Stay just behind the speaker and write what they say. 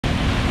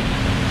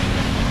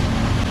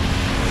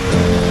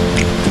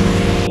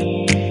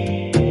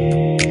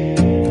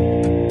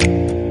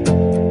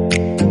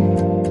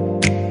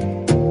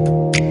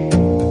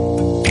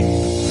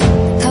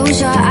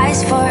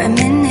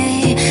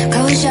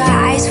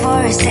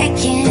a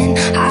second,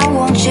 I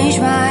won't change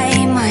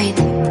my mind.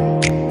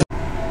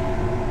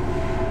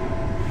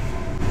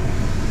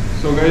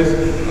 So guys,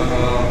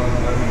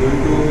 I'm going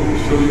to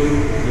show you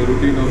the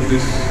routine of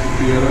this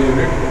TRO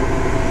unit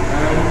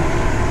and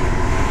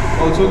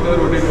also the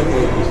routine of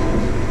all these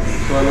things.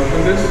 So I'll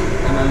open this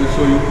and I will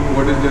show you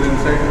what is there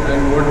inside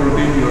and what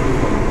routine you have to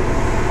follow.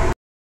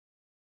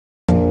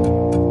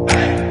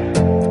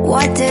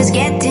 Water's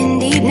getting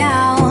deep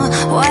now,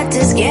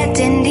 water's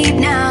getting deep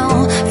now.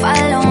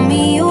 Follow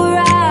me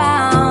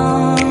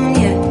around,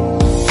 yeah.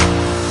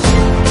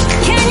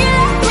 Can you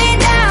let me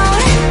down?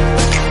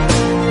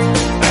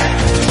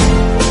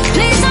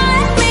 Please don't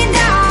let me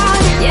down.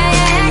 Yeah,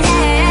 yeah,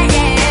 yeah,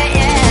 yeah,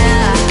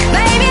 yeah.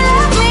 Baby,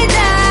 let me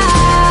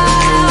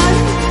down.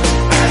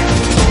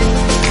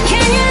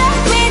 Can you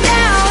let me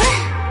down?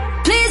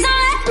 Please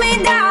don't let me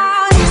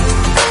down.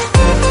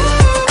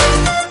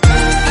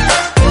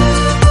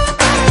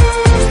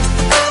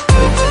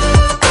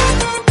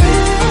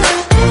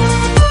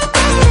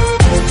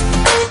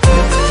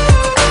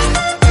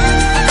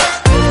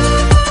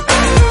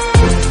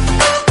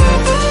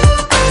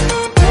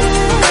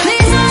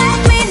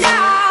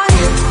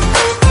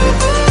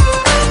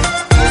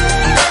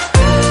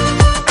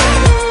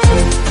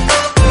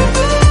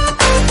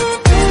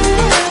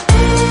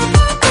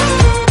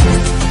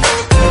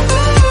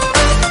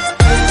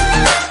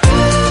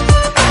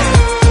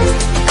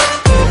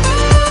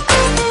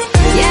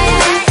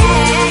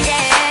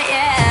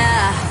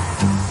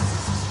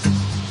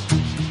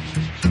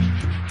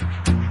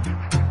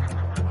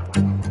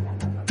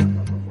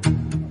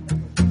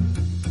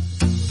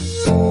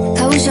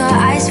 Close your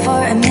eyes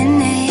for a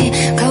minute,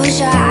 close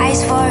your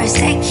eyes for a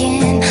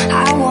second,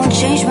 I won't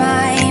change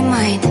my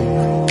mind.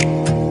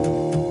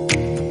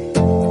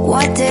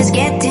 Water's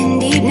getting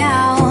deep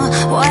now,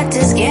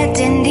 water's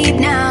getting deep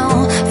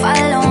now.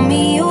 Follow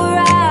me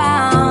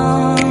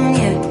around,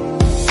 yeah.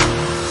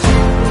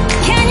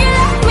 Can you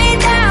let me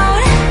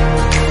down?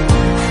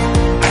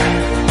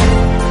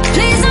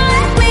 Please don't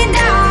let me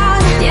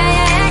down. Yeah,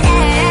 yeah,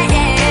 yeah,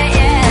 yeah,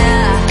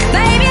 yeah.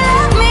 Baby,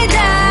 let me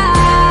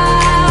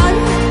down.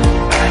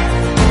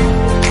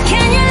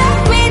 Can you let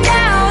me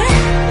down?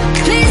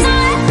 Please don't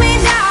let me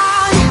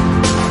down.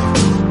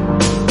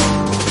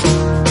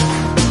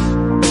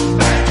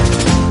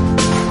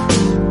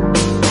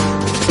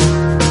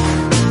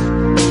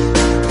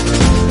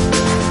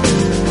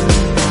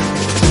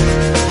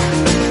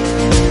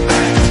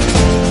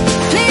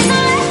 Please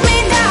don't let me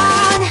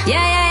down.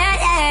 Yeah, yeah,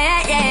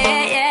 yeah, yeah,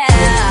 yeah,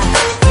 yeah.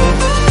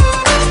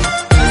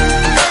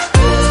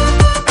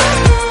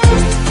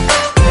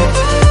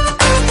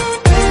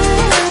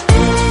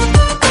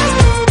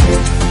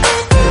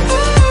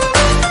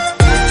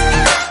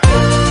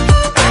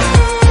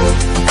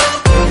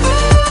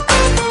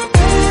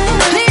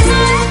 Please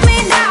don't let me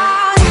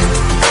down.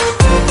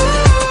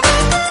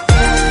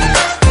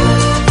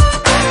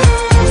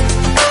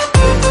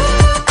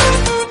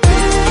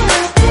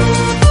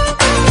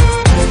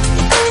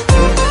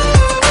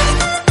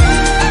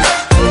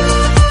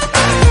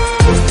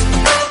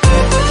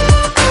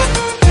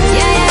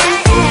 Yeah, yeah,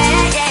 yeah,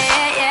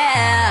 yeah,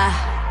 yeah.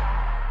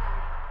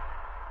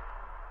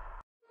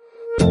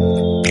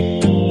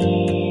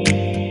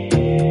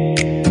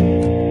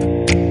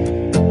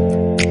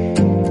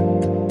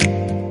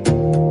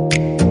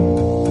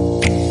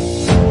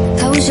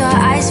 Close your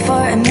eyes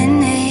for a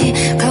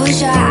minute,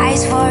 close your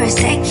eyes for a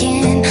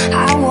second,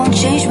 I won't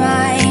change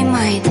my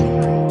mind.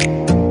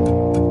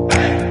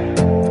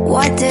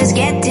 Water's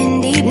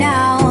getting deep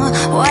now,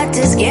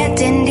 water's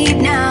getting deep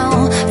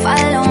now.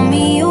 Follow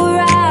me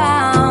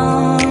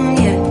around,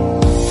 yeah.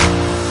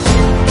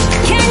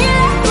 Can you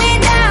let me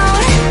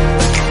down?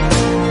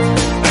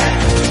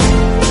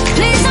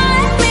 Please don't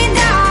let me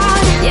down.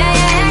 Yeah,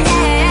 yeah,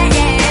 yeah,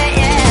 yeah,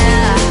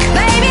 yeah.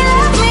 Baby,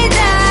 let me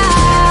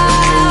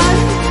down.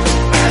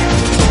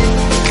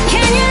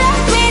 Can you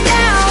let me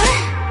down?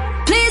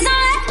 Please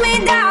don't let me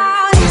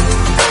down.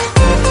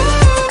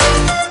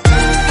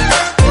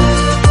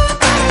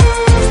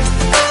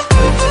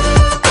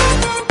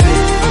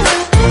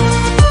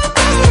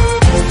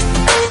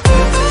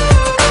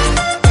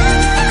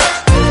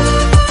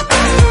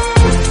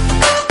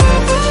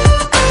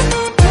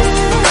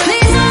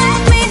 Please don't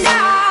let me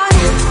down.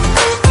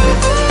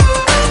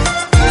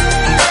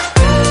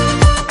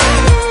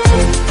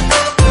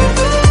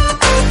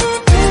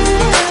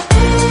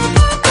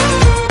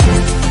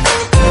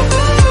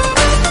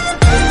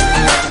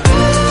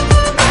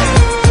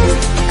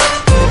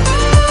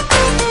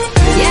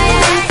 Yeah,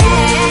 yeah,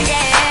 yeah,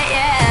 yeah,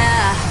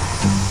 yeah.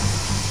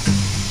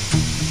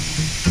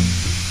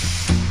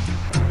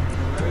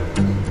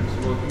 It's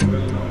working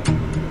well now.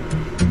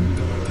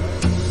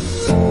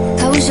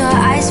 Close your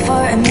eyes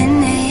for a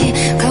minute,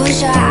 close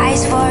your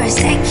eyes for a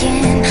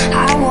second,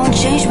 I won't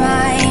change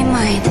my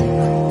mind.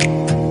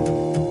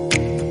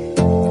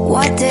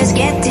 Water's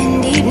getting